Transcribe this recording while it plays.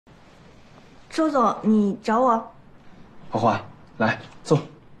周总，你找我？花花，来坐。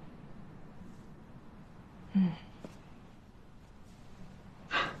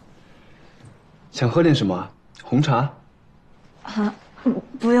想喝点什么？红茶？啊，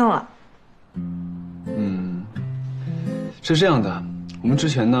不用了。是这样的，我们之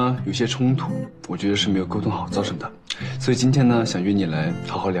前呢有些冲突，我觉得是没有沟通好造成的，所以今天呢想约你来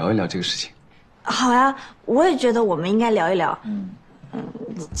好好聊一聊这个事情。好呀，我也觉得我们应该聊一聊。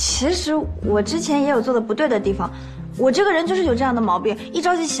其实我之前也有做的不对的地方，我这个人就是有这样的毛病，一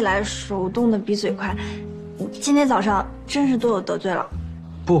着急起来手动的比嘴快。今天早上真是多有得罪了。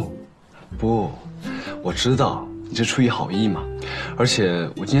不，我知道你是出于好意嘛，而且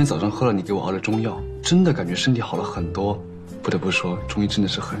我今天早上喝了你给我熬的中药，真的感觉身体好了很多。不得不说，中医真的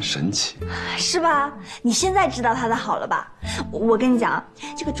是很神奇，是吧？你现在知道它的好了吧？我跟你讲，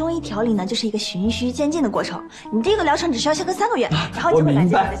这个中医调理呢，就是一个循序渐进的过程。你第一个疗程只需要先喝3个月，然后就会感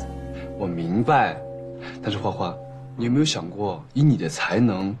觉我明白。但是花花，你有没有想过，以你的才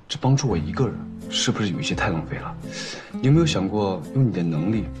能只帮助我一个人，是不是有一些太浪费了？你有没有想过用你的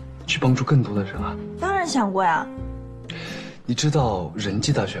能力去帮助更多的人啊？当然想过呀。你知道仁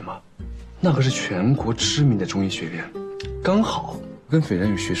济大学吗？那可是全国知名的中医学院。刚好跟斐然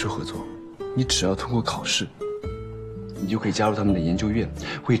有学术合作，你只要通过考试，你就可以加入他们的研究院，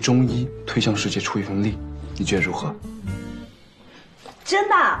为中医推向世界出一份力。你觉得如何？真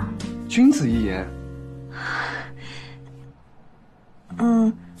的？君子一言。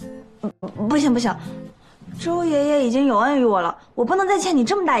不行，周爷爷已经有恩于我了，我不能再欠你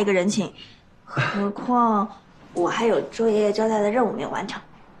这么大一个人情。何况我还有周爷爷交代的任务没有完成。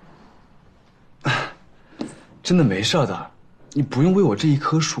真的没事的，你不用为我这一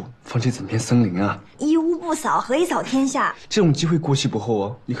棵树放弃整片森林啊！一屋不扫，何以扫天下？这种机会过期不候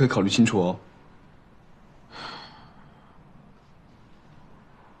哦，你可以考虑清楚哦。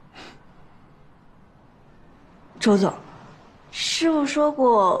周总，师傅说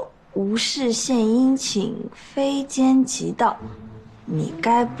过无事献殷勤，非奸即盗，你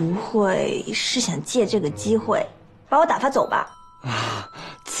该不会是想借这个机会把我打发走吧？啊，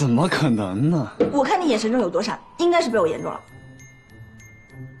怎么可能呢？我看你眼神中有多闪，应该是被我言中了。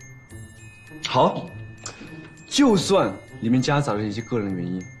好，就算里面夹杂着一些个人原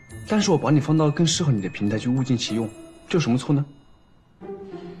因，但是我把你放到更适合你的平台去物尽其用，这有什么错呢？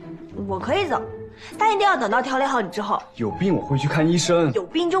我可以走，但一定要等到调理好你之后。有病我会去看医生。有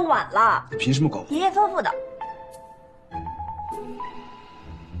病就晚了。你凭什么管我？爷爷吩咐的。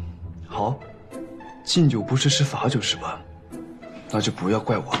好，敬酒不吃吃罚酒是吧？那就不要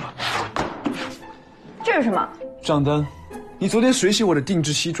怪我了。这是什么？账单。你昨天水洗我的定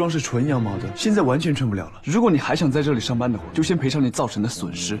制西装是纯羊毛的，现在完全穿不了了。如果你还想在这里上班的话，就先赔偿你造成的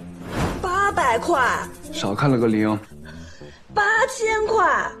损失。800块，少看了个0。8000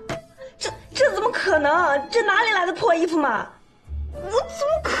块，这怎么可能？这哪里来的破衣服嘛？我怎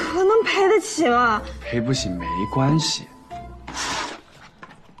么可能赔得起嘛？赔不起没关系。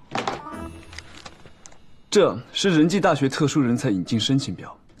这是仁济大学特殊人才引进申请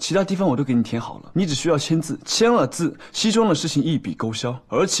表。其他地方我都给你填好了，你只需要签字，签了字，西装的事情一笔勾销，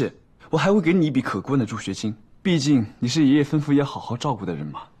而且我还会给你一笔可观的助学金，毕竟你是爷爷吩咐要好好照顾的人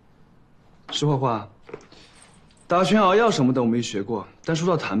嘛。石花花，打拳熬药什么的我没学过，但说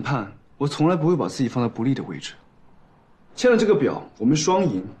到谈判，我从来不会把自己放在不利的位置。签了这个表，我们双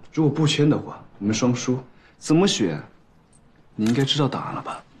赢；如果不签的话，我们双输。怎么选？你应该知道答案了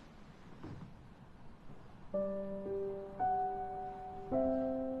吧？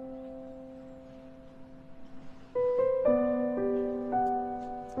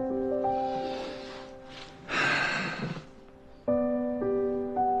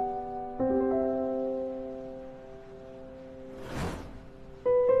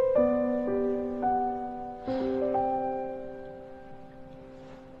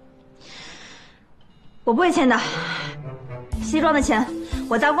我不会签的，西装的钱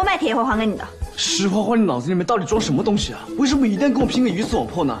我砸锅卖铁也会还给你的。石花花，你脑子里面到底装什么东西啊？为什么一定要跟我拼个鱼死网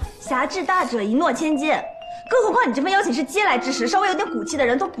破呢？侠志大者一诺千金，更何况你这份邀请是嗟来之食，稍微有点骨气的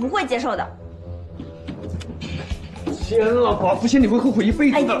人都不会接受的。签了，寡妇签你会后悔一辈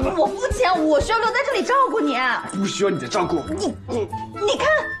子的。哎，我不签，我需要留在这里照顾你。不需要你的照顾。你看，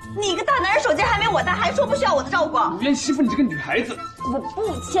你一个大男人手劲还没我大，还说不需要我的照顾。我愿意欺负你这个女孩子。我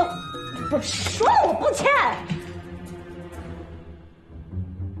不签，我说了我不签。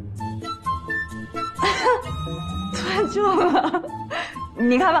突然就了，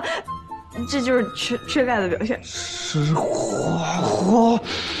你看吧，这就是缺钙的表现。石花花。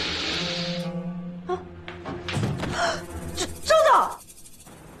周总，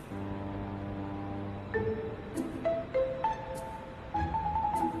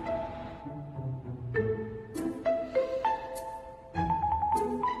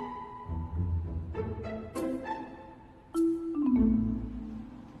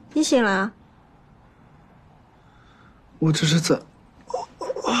你醒了啊？我这是在……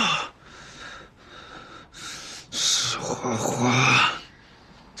是花花。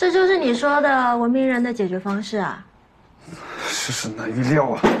这就是你说的文明人的解决方式啊？世事难预料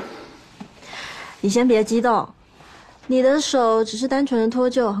啊！你先别激动，你的手只是单纯的脱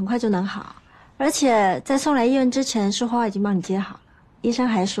臼，很快就能好。而且在送来医院之前，是花花已经帮你接好了。医生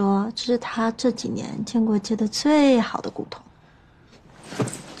还说这是他这几年见过接的最好的骨头。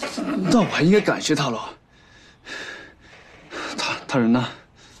那我还应该感谢他了。他人呢？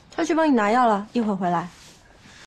他去帮你拿药了，一会儿回来。